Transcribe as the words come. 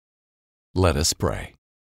Let us pray.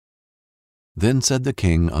 Then said the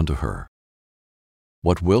king unto her,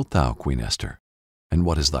 What wilt thou, Queen Esther, and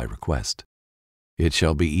what is thy request? It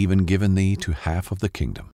shall be even given thee to half of the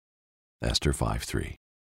kingdom. Esther 5:3.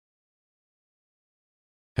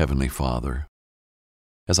 Heavenly Father,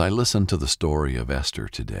 as I listen to the story of Esther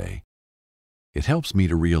today, it helps me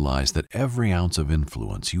to realize that every ounce of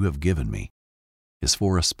influence you have given me is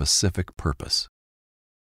for a specific purpose.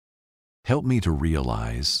 Help me to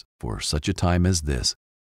realize, for such a time as this,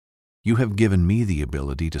 you have given me the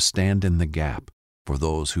ability to stand in the gap for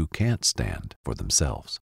those who can't stand for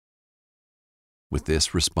themselves. With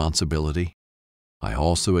this responsibility, I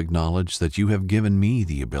also acknowledge that you have given me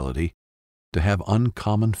the ability to have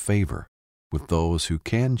uncommon favor with those who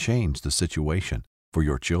can change the situation for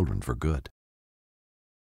your children for good.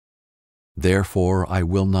 Therefore, I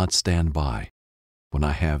will not stand by when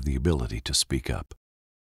I have the ability to speak up.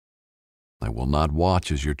 I will not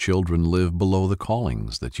watch as your children live below the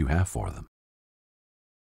callings that you have for them.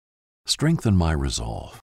 Strengthen my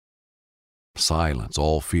resolve, silence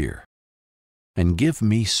all fear, and give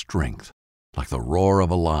me strength like the roar of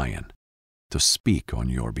a lion to speak on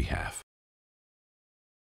your behalf.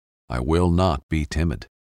 I will not be timid,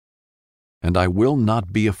 and I will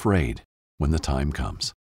not be afraid when the time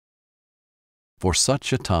comes. For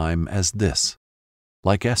such a time as this,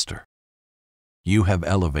 like Esther, you have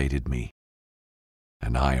elevated me,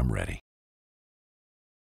 and I am ready.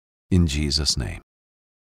 In Jesus' name.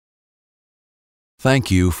 Thank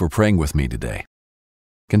you for praying with me today.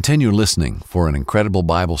 Continue listening for an incredible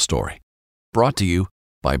Bible story, brought to you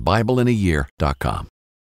by BibleInAYear.com.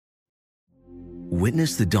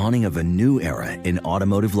 Witness the dawning of a new era in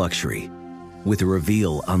automotive luxury with a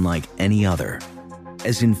reveal unlike any other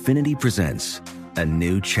as Infiniti presents a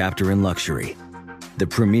new chapter in luxury, the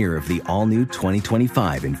premiere of the all-new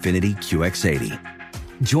 2025 Infiniti QX80.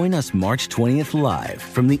 Join us March 20th live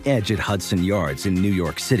from the Edge at Hudson Yards in New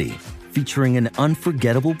York City, featuring an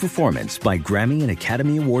unforgettable performance by Grammy and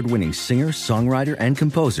Academy Award-winning singer, songwriter, and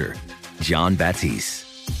composer, Jon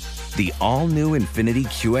Batiste. The all-new Infiniti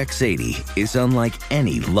QX80 is unlike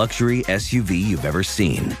any luxury SUV you've ever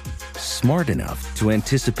seen. Smart enough to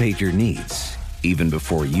anticipate your needs, even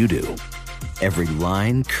before you do. Every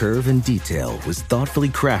line, curve, and detail was thoughtfully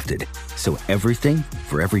crafted, so everything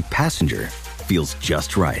for every passenger feels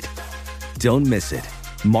just right. Don't miss it.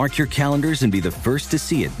 Mark your calendars and be the first to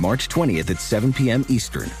see it March 20th at 7 p.m.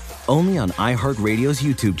 Eastern, only on iHeartRadio's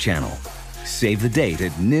YouTube channel. Save the date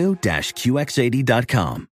at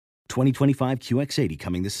new-QX80.com. 2025 QX80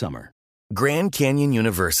 coming this summer. Grand Canyon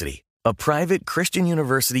University, a private Christian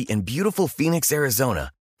university in beautiful Phoenix,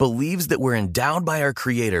 Arizona, believes that we're endowed by our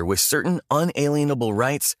Creator with certain unalienable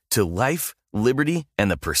rights to life, liberty, and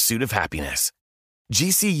the pursuit of happiness.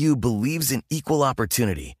 GCU believes in equal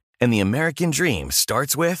opportunity, and the American dream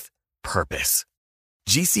starts with purpose.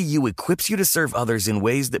 GCU equips you to serve others in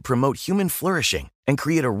ways that promote human flourishing and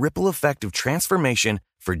create a ripple effect of transformation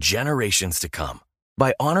for generations to come.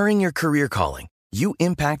 By honoring your career calling, you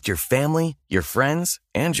impact your family, your friends,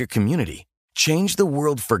 and your community. Change the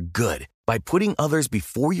world for good by putting others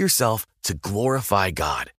before yourself to glorify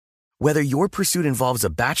God. Whether your pursuit involves a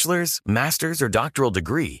bachelor's, master's, or doctoral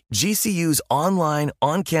degree, GCU's online,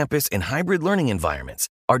 on-campus, and hybrid learning environments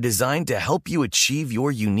are designed to help you achieve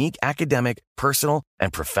your unique academic, personal,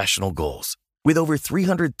 and professional goals. With over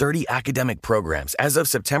 330 academic programs as of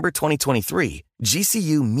September 2023,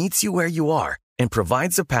 GCU meets you where you are and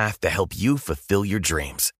provides a path to help you fulfill your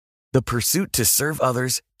dreams. The pursuit to serve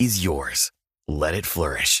others is yours. Let it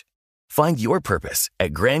flourish. Find your purpose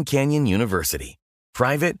at Grand Canyon University.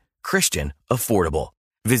 Private, Christian, affordable.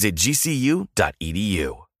 Visit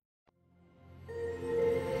gcu.edu.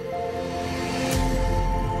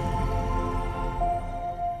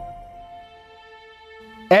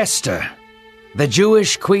 Esther, the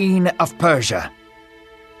Jewish queen of Persia.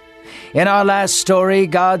 In our last story,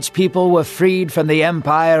 God's people were freed from the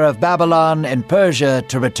empire of Babylon and Persia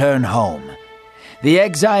to return home. The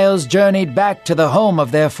exiles journeyed back to the home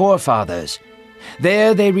of their forefathers.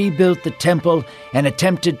 There they rebuilt the temple and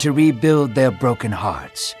attempted to rebuild their broken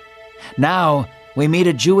hearts. Now we meet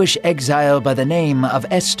a Jewish exile by the name of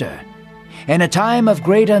Esther. In a time of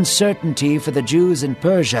great uncertainty for the Jews in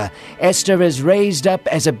Persia, Esther is raised up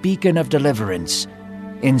as a beacon of deliverance,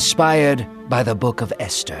 inspired by the book of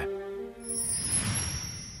Esther.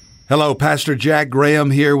 Hello, Pastor Jack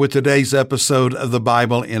Graham here with today's episode of the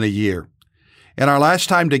Bible in a Year. In our last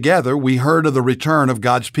time together, we heard of the return of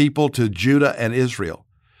God's people to Judah and Israel.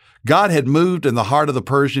 God had moved in the heart of the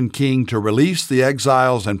Persian king to release the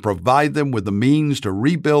exiles and provide them with the means to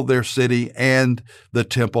rebuild their city and the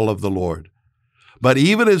temple of the Lord. But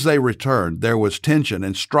even as they returned, there was tension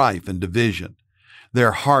and strife and division.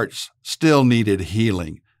 Their hearts still needed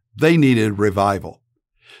healing. They needed revival.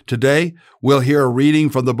 Today, we'll hear a reading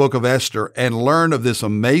from the book of Esther and learn of this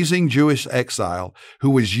amazing Jewish exile who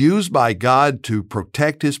was used by God to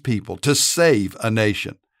protect his people, to save a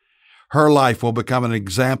nation. Her life will become an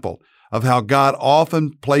example of how God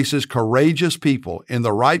often places courageous people in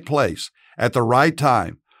the right place at the right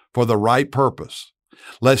time for the right purpose.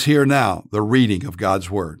 Let's hear now the reading of God's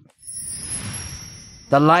Word.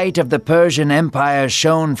 The light of the Persian Empire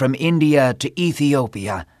shone from India to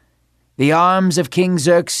Ethiopia. The arms of King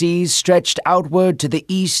Xerxes stretched outward to the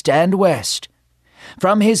east and west.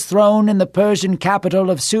 From his throne in the Persian capital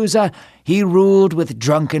of Susa, he ruled with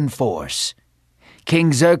drunken force.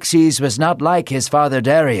 King Xerxes was not like his father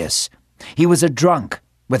Darius. He was a drunk,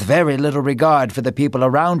 with very little regard for the people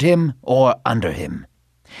around him or under him.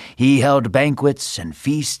 He held banquets and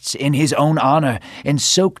feasts in his own honor and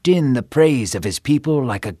soaked in the praise of his people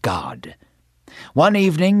like a god. One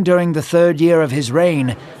evening during the 3rd year of his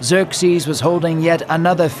reign, Xerxes was holding yet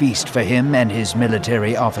another feast for him and his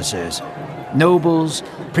military officers. Nobles,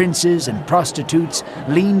 princes, and prostitutes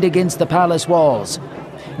leaned against the palace walls.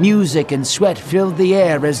 Music and sweat filled the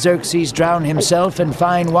air as Xerxes drowned himself in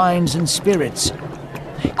fine wines and spirits.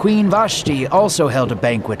 Queen Vashti also held a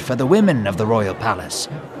banquet for the women of the royal palace.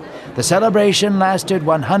 The celebration lasted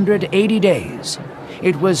 180 days.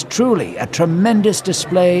 It was truly a tremendous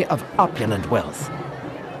display of opulent wealth.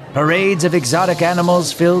 Parades of exotic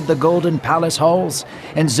animals filled the golden palace halls,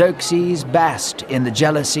 and Xerxes basked in the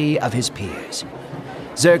jealousy of his peers.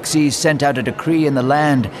 Xerxes sent out a decree in the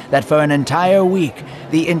land that for an entire week,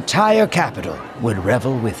 the entire capital would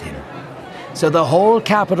revel with him. So the whole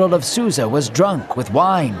capital of Susa was drunk with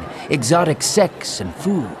wine, exotic sex, and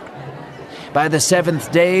food. By the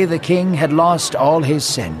 7th day, the king had lost all his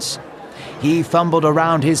sense. He fumbled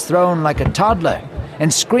around his throne like a toddler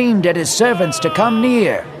and screamed at his servants to come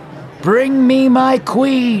near. "Bring me my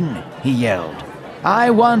queen," he yelled. "I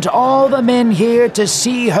want all the men here to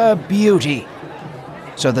see her beauty."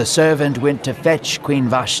 So the servant went to fetch Queen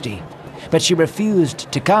Vashti, but she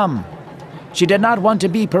refused to come. She did not want to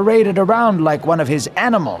be paraded around like one of his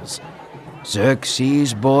animals.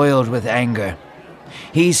 Xerxes boiled with anger.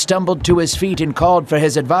 He stumbled to his feet and called for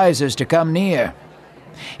his advisers to come near.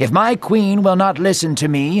 "If my queen will not listen to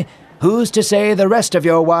me, who's to say the rest of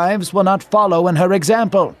your wives will not follow in her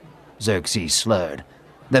example?" Xerxes slurred.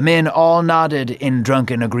 The men all nodded in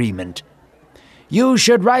drunken agreement. "You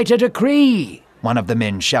should write a decree," one of the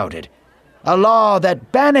men shouted. "A law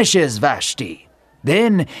that banishes Vashti.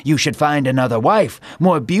 Then you should find another wife,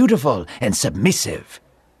 more beautiful and submissive.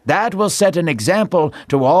 That will set an example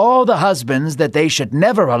to all the husbands that they should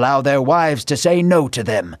never allow their wives to say no to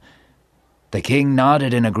them." The king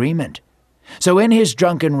nodded in agreement. So in his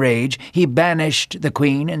drunken rage, he banished the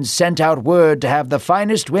queen and sent out word to have the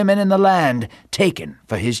finest women in the land taken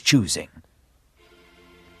for his choosing.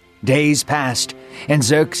 Days passed, and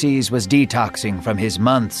Xerxes was detoxing from his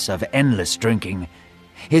months of endless drinking.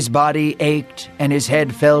 His body ached, and his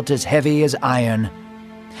head felt as heavy as iron.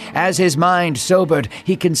 As his mind sobered,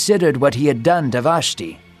 he considered what he had done to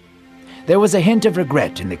Vashti. There was a hint of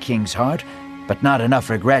regret in the king's heart, but not enough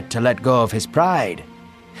regret to let go of his pride.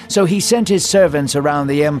 So he sent his servants around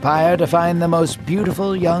the empire to find the most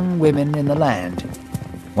beautiful young women in the land.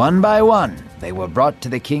 One by one, they were brought to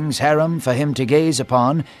the king's harem for him to gaze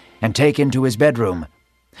upon and take into his bedroom.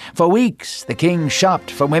 For weeks, the king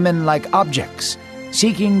shopped for women like objects,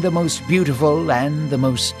 seeking the most beautiful and the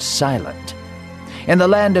most silent. In the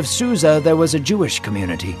land of Susa, there was a Jewish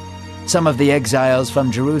community. Some of the exiles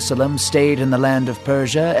from Jerusalem stayed in the land of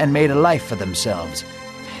Persia and made a life for themselves.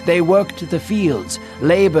 They worked the fields,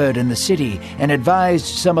 labored in the city, and advised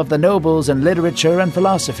some of the nobles in literature and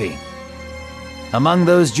philosophy. Among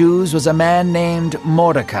those Jews was a man named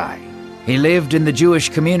Mordecai. He lived in the Jewish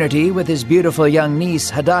community with his beautiful young niece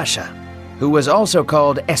Hadassah, who was also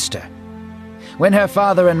called Esther. When her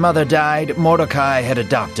father and mother died, Mordecai had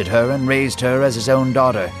adopted her and raised her as his own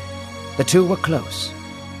daughter. The two were close.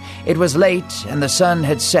 It was late, and the sun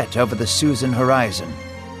had set over the Susan horizon.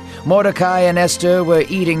 Mordecai and Esther were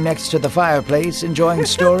eating next to the fireplace, enjoying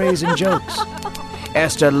stories and jokes.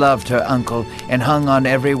 Esther loved her uncle and hung on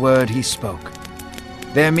every word he spoke.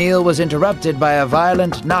 Their meal was interrupted by a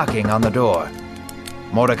violent knocking on the door.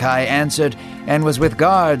 Mordecai answered and was with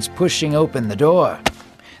guards pushing open the door.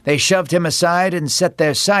 They shoved him aside and set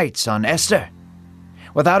their sights on Esther.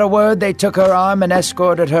 Without a word, they took her arm and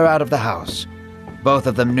escorted her out of the house. Both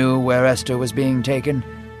of them knew where Esther was being taken.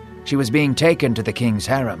 She was being taken to the king's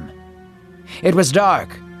harem. It was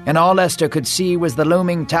dark, and all Esther could see was the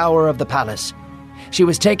looming tower of the palace. She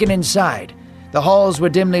was taken inside. The halls were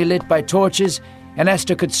dimly lit by torches, and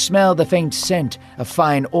Esther could smell the faint scent of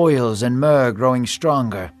fine oils and myrrh growing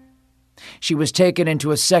stronger. She was taken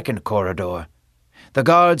into a second corridor. The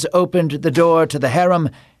guards opened the door to the harem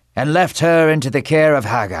and left her into the care of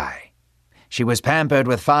Haggai. She was pampered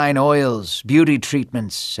with fine oils, beauty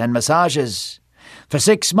treatments, and massages. For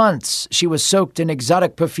 6 months she was soaked in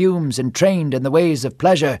exotic perfumes and trained in the ways of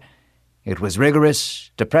pleasure. It was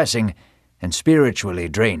rigorous, depressing, and spiritually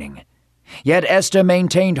draining. Yet Esther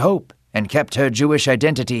maintained hope and kept her Jewish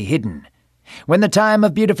identity hidden. When the time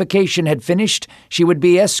of beautification had finished, she would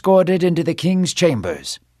be escorted into the king's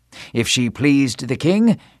chambers. If she pleased the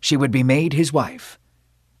king, she would be made his wife.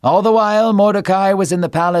 All the while, Mordecai was in the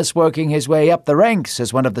palace working his way up the ranks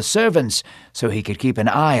as one of the servants so he could keep an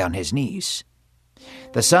eye on his niece.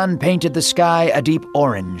 The sun painted the sky a deep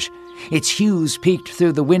orange. Its hues peeked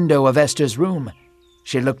through the window of Esther's room.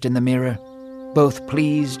 She looked in the mirror, both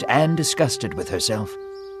pleased and disgusted with herself.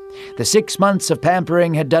 The 6 months of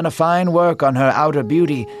pampering had done a fine work on her outer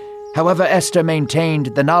beauty. However, Esther maintained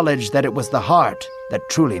the knowledge that it was the heart that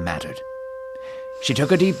truly mattered. She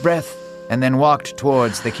took a deep breath and then walked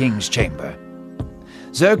towards the king's chamber.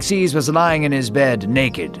 Xerxes was lying in his bed,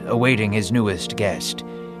 naked, awaiting his newest guest.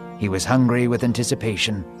 He was hungry with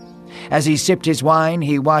anticipation. As he sipped his wine,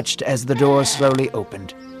 he watched as the door slowly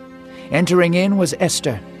opened. Entering in was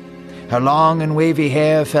Esther. Her long and wavy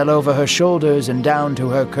hair fell over her shoulders and down to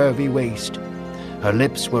her curvy waist. Her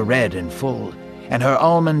lips were red and full, and her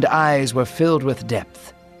almond eyes were filled with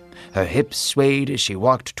depth. Her hips swayed as she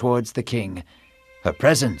walked towards the king. Her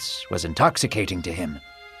presence was intoxicating to him.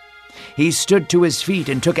 He stood to his feet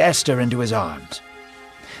and took Esther into his arms.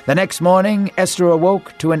 The next morning, Esther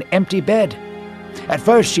awoke to an empty bed. At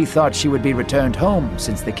first she thought she would be returned home,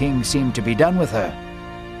 since the king seemed to be done with her.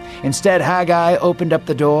 Instead, Haggai opened up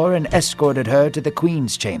the door and escorted her to the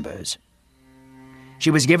queen's chambers.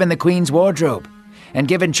 She was given the queen's wardrobe and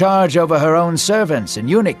given charge over her own servants and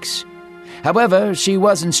eunuchs. However, she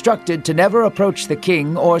was instructed to never approach the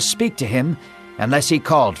king or speak to him unless he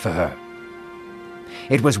called for her.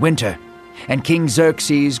 It was winter, and King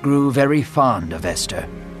Xerxes grew very fond of Esther.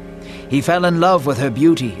 He fell in love with her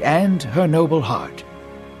beauty and her noble heart.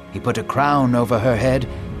 He put a crown over her head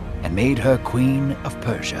and made her queen of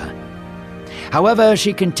Persia. However,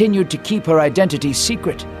 she continued to keep her identity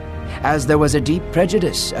secret, as there was a deep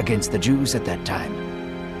prejudice against the Jews at that time.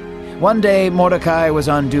 One day, Mordecai was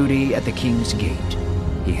on duty at the king's gate.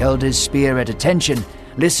 He held his spear at attention,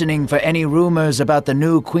 listening for any rumors about the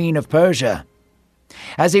new queen of Persia.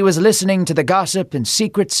 As he was listening to the gossip and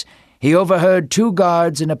secrets, he overheard 2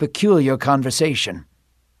 guards in a peculiar conversation.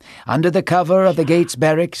 Under the cover of the gate's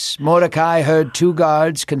barracks, Mordecai heard 2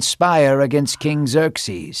 guards conspire against King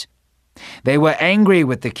Xerxes. They were angry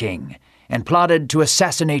with the king and plotted to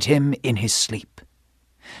assassinate him in his sleep.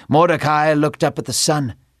 Mordecai looked up at the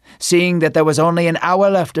sun, seeing that there was only an hour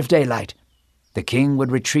left of daylight. The king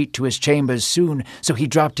would retreat to his chambers soon, so he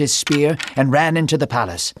dropped his spear and ran into the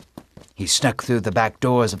palace. He snuck through the back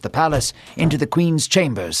doors of the palace into the queen's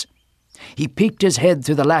chambers. He peeked his head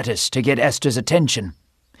through the lattice to get Esther's attention.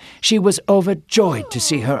 She was overjoyed to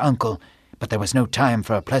see her uncle, but there was no time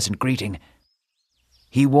for a pleasant greeting.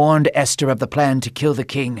 He warned Esther of the plan to kill the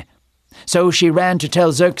king, so she ran to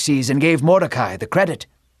tell Xerxes and gave Mordecai the credit.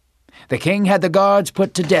 The king had the guards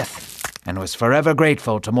put to death and was forever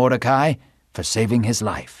grateful to Mordecai for saving his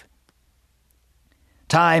life.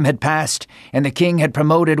 Time had passed, and the king had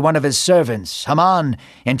promoted one of his servants, Haman,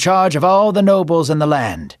 in charge of all the nobles in the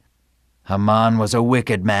land. Haman was a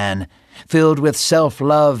wicked man, filled with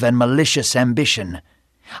self-love and malicious ambition.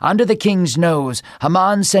 Under the king's nose,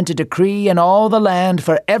 Haman sent a decree in all the land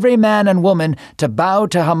for every man and woman to bow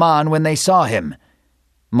to Haman when they saw him.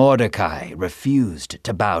 Mordecai refused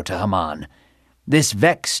to bow to Haman. This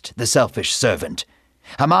vexed the selfish servant.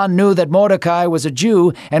 Haman knew that Mordecai was a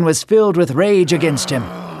Jew and was filled with rage against him.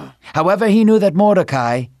 However, he knew that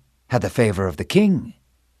Mordecai had the favor of the king.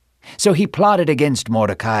 So he plotted against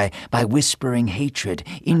Mordecai by whispering hatred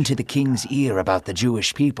into the king's ear about the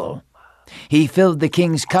Jewish people. He filled the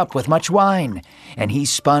king's cup with much wine, and he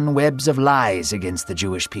spun webs of lies against the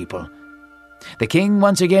Jewish people. The king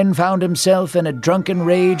once again found himself in a drunken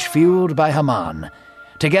rage fueled by Haman.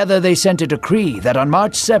 Together they sent a decree that on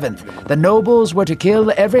March 7th, the nobles were to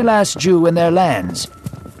kill every last Jew in their lands.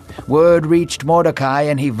 Word reached Mordecai,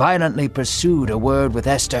 and he violently pursued a word with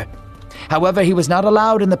Esther. However, he was not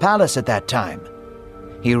allowed in the palace at that time.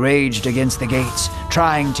 He raged against the gates,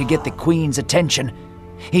 trying to get the queen's attention.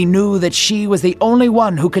 He knew that she was the only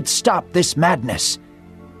one who could stop this madness.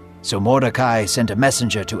 So Mordecai sent a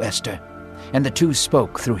messenger to Esther, and the two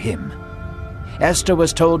spoke through him. Esther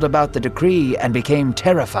was told about the decree and became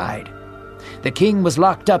terrified. The king was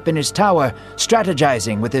locked up in his tower,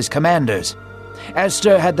 strategizing with his commanders.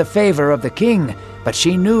 Esther had the favor of the king, but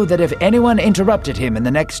she knew that if anyone interrupted him in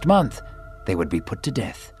the next month, they would be put to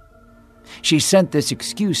death. She sent this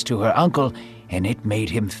excuse to her uncle, and it made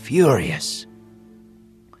him furious.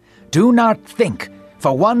 "Do not think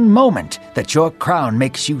for one moment that your crown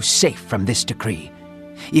makes you safe from this decree.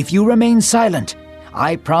 If you remain silent,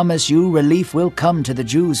 I promise you relief will come to the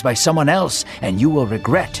Jews by someone else, and you will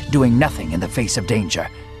regret doing nothing in the face of danger.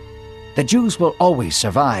 The Jews will always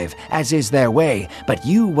survive, as is their way, but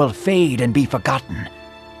you will fade and be forgotten."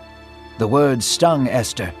 The words stung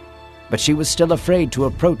Esther, but she was still afraid to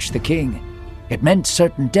approach the king. It meant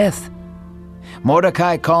certain death.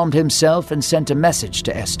 Mordecai calmed himself and sent a message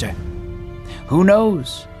to Esther. "Who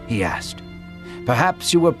knows?" he asked.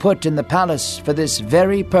 "Perhaps you were put in the palace for this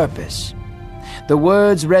very purpose." The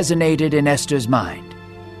words resonated in Esther's mind.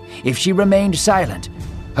 If she remained silent,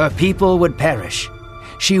 her people would perish.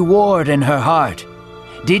 She warred in her heart.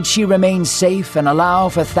 Did she remain safe and allow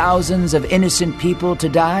for thousands of innocent people to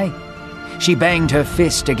die? She banged her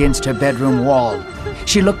fist against her bedroom wall.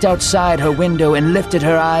 She looked outside her window and lifted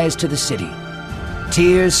her eyes to the city.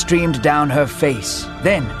 Tears streamed down her face.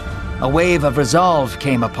 Then, a wave of resolve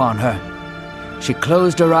came upon her. She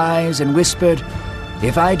closed her eyes and whispered,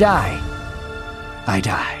 "If I die, I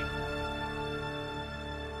die."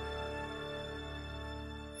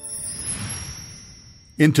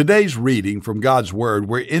 In today's reading from God's Word,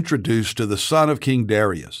 we're introduced to the son of King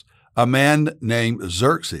Darius, a man named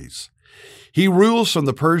Xerxes. He rules from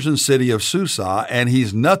the Persian city of Susa, and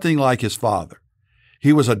he's nothing like his father.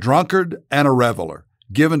 He was a drunkard and a reveler,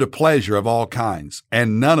 given to pleasure of all kinds,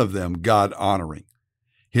 and none of them God-honoring.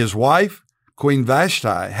 His wife, Queen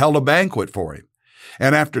Vashti, held a banquet for him,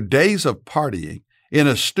 and after days of partying, in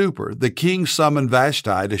a stupor, the king summoned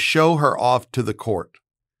Vashti to show her off to the court.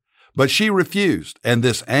 But she refused, and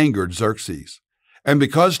this angered Xerxes. And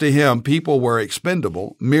because to him people were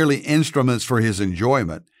expendable, merely instruments for his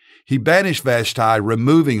enjoyment, he banished Vashti,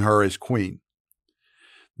 removing her as queen.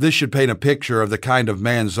 This should paint a picture of the kind of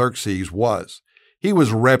man Xerxes was. He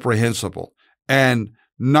was reprehensible and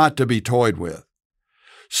not to be toyed with.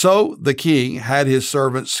 So the king had his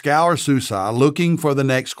servants scour Susa looking for the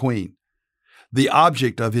next queen, the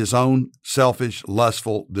object of his own selfish,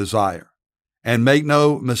 lustful desire. And make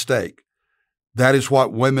no mistake, that is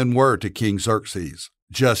what women were to King Xerxes,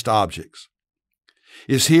 just objects.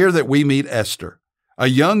 It's here that we meet Esther, a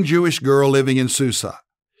young Jewish girl living in Susa.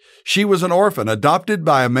 She was an orphan adopted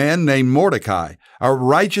by a man named Mordecai, a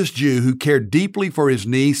righteous Jew who cared deeply for his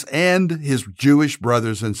niece and his Jewish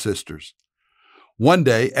brothers and sisters. One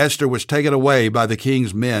day, Esther was taken away by the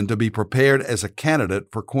king's men to be prepared as a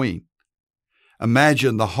candidate for queen.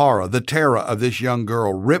 Imagine the horror, the terror of this young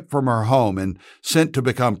girl ripped from her home and sent to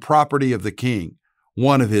become property of the king,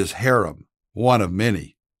 one of his harem, one of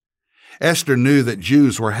many. Esther knew that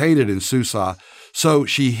Jews were hated in Susa, so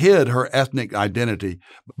she hid her ethnic identity,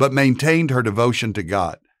 but maintained her devotion to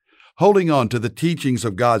God, holding on to the teachings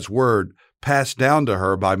of God's word passed down to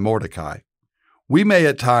her by Mordecai. We may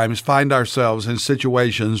at times find ourselves in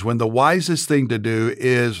situations when the wisest thing to do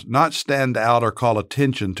is not stand out or call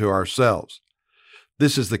attention to ourselves.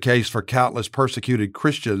 This is the case for countless persecuted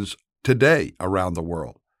Christians today around the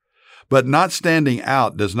world. But not standing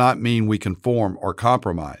out does not mean we conform or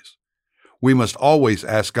compromise. We must always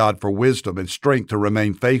ask God for wisdom and strength to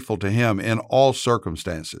remain faithful to Him in all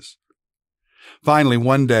circumstances. Finally,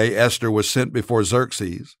 one day Esther was sent before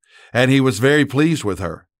Xerxes, and he was very pleased with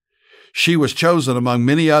her. She was chosen among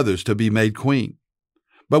many others to be made queen.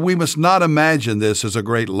 But we must not imagine this as a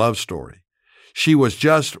great love story. She was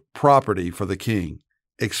just property for the king,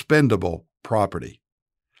 expendable property.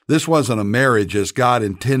 This wasn't a marriage as God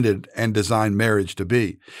intended and designed marriage to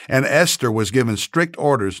be, and Esther was given strict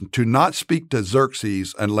orders to not speak to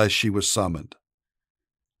Xerxes unless she was summoned.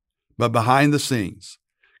 But behind the scenes,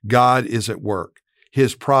 God is at work.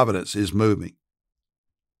 His providence is moving.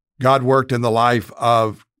 God worked in the life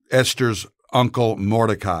of Esther's uncle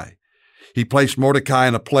Mordecai. He placed Mordecai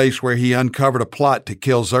in a place where he uncovered a plot to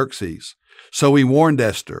kill Xerxes. So he warned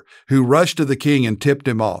Esther, who rushed to the king and tipped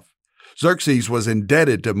him off. Xerxes was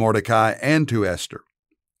indebted to Mordecai and to Esther.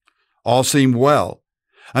 All seemed well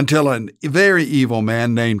until a very evil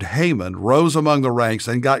man named Haman rose among the ranks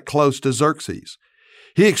and got close to Xerxes.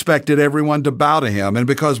 He expected everyone to bow to him, and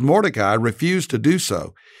because Mordecai refused to do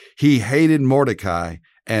so, he hated Mordecai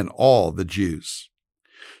and all the Jews.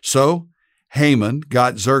 So Haman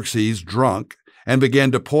got Xerxes drunk and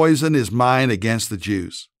began to poison his mind against the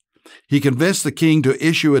Jews. He convinced the king to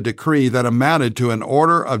issue a decree that amounted to an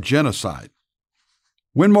order of genocide.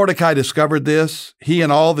 When Mordecai discovered this, he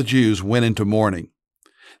and all the Jews went into mourning.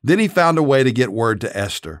 Then he found a way to get word to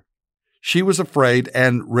Esther. She was afraid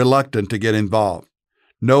and reluctant to get involved,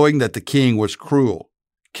 knowing that the king was cruel,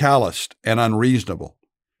 calloused, and unreasonable.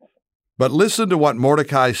 But listen to what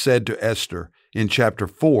Mordecai said to Esther in chapter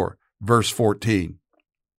 4, verse 14.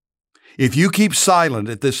 If you keep silent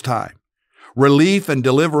at this time, relief and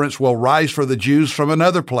deliverance will rise for the Jews from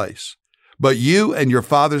another place, but you and your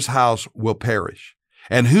father's house will perish.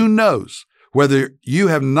 And who knows whether you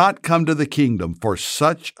have not come to the kingdom for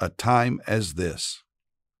such a time as this.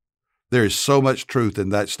 There is so much truth in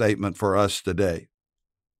that statement for us today.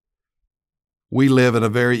 We live in a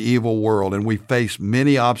very evil world, and we face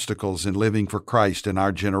many obstacles in living for Christ in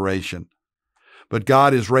our generation. But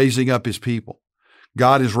God is raising up His people.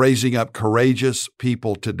 God is raising up courageous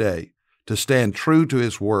people today to stand true to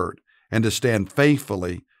His word and to stand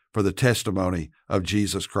faithfully for the testimony of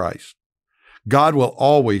Jesus Christ. God will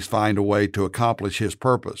always find a way to accomplish His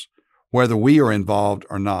purpose, whether we are involved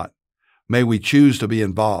or not. May we choose to be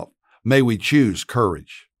involved. May we choose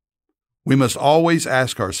courage. We must always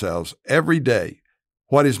ask ourselves every day,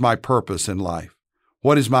 what is my purpose in life?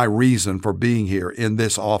 What is my reason for being here in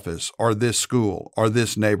this office or this school or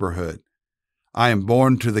this neighborhood? I am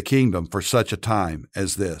born to the kingdom for such a time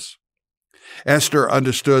as this. Esther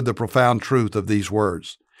understood the profound truth of these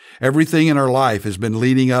words. Everything in her life has been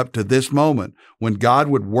leading up to this moment when God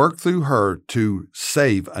would work through her to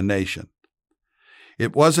save a nation.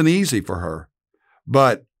 It wasn't easy for her,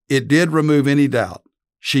 but it did remove any doubt.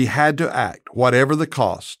 She had to act, whatever the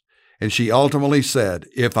cost, and she ultimately said,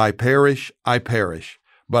 if I perish, I perish,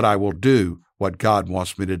 but I will do what God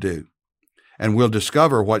wants me to do. And we'll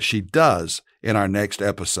discover what she does in our next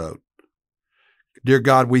episode. Dear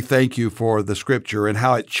God, we thank you for the Scripture and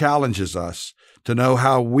how it challenges us to know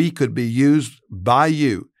how we could be used by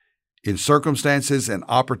you in circumstances and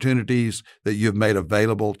opportunities that you've made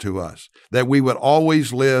available to us, that we would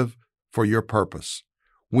always live for your purpose.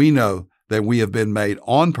 We know that we have been made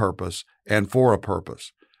on purpose and for a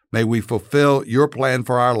purpose. May we fulfill your plan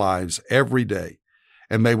for our lives every day,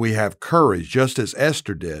 and may we have courage just as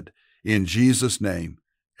Esther did. In Jesus' name,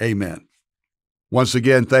 amen. Once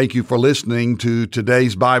again, thank you for listening to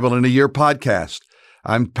today's Bible in a Year podcast.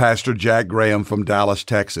 I'm Pastor Jack Graham from Dallas,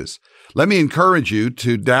 Texas. Let me encourage you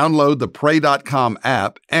to download the Pray.com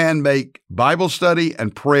app and make Bible study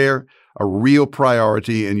and prayer a real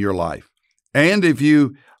priority in your life. And if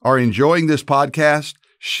you are enjoying this podcast,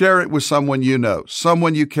 share it with someone you know,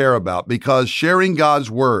 someone you care about, because sharing God's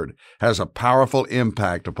Word has a powerful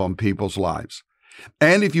impact upon people's lives.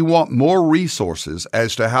 And if you want more resources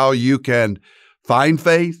as to how you can find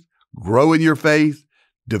faith, grow in your faith,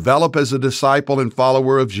 develop as a disciple and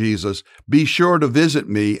follower of Jesus, be sure to visit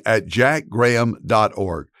me at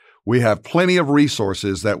jackgraham.org. We have plenty of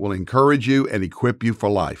resources that will encourage you and equip you for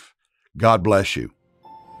life. God bless you.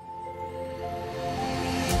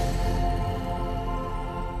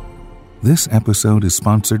 This episode is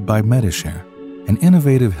sponsored by Medishare, an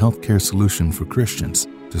innovative healthcare solution for Christians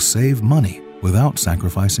to save money without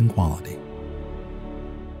sacrificing quality.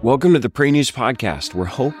 Welcome to the Pray News Podcast, where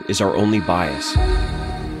hope is our only bias.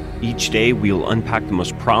 Each day, we will unpack the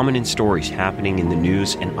most prominent stories happening in the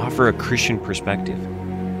news and offer a Christian perspective.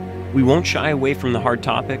 We won't shy away from the hard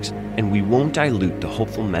topics, and we won't dilute the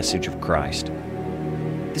hopeful message of Christ.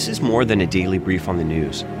 This is more than a daily brief on the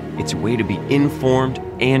news. It's a way to be informed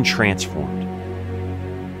and transformed.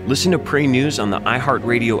 Listen to Pray News on the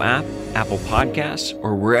iHeartRadio app, Apple Podcasts,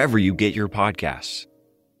 or wherever you get your podcasts.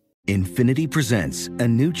 Infinity presents a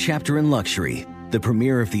new chapter in luxury, the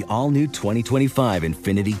premiere of the all-new 2025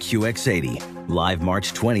 Infinity QX80, live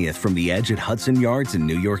March 20th from the Edge at Hudson Yards in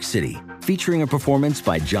New York City, featuring a performance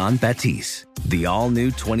by John Batiste. The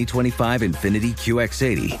all-new 2025 Infinity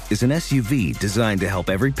QX80 is an SUV designed to help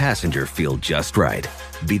every passenger feel just right.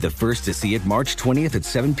 Be the first to see it March 20th at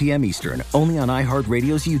 7 p.m. Eastern, only on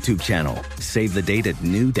iHeartRadio's YouTube channel. Save the date at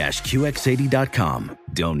new-QX80.com.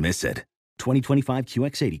 Don't miss it. 2025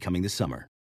 QX80 coming this summer.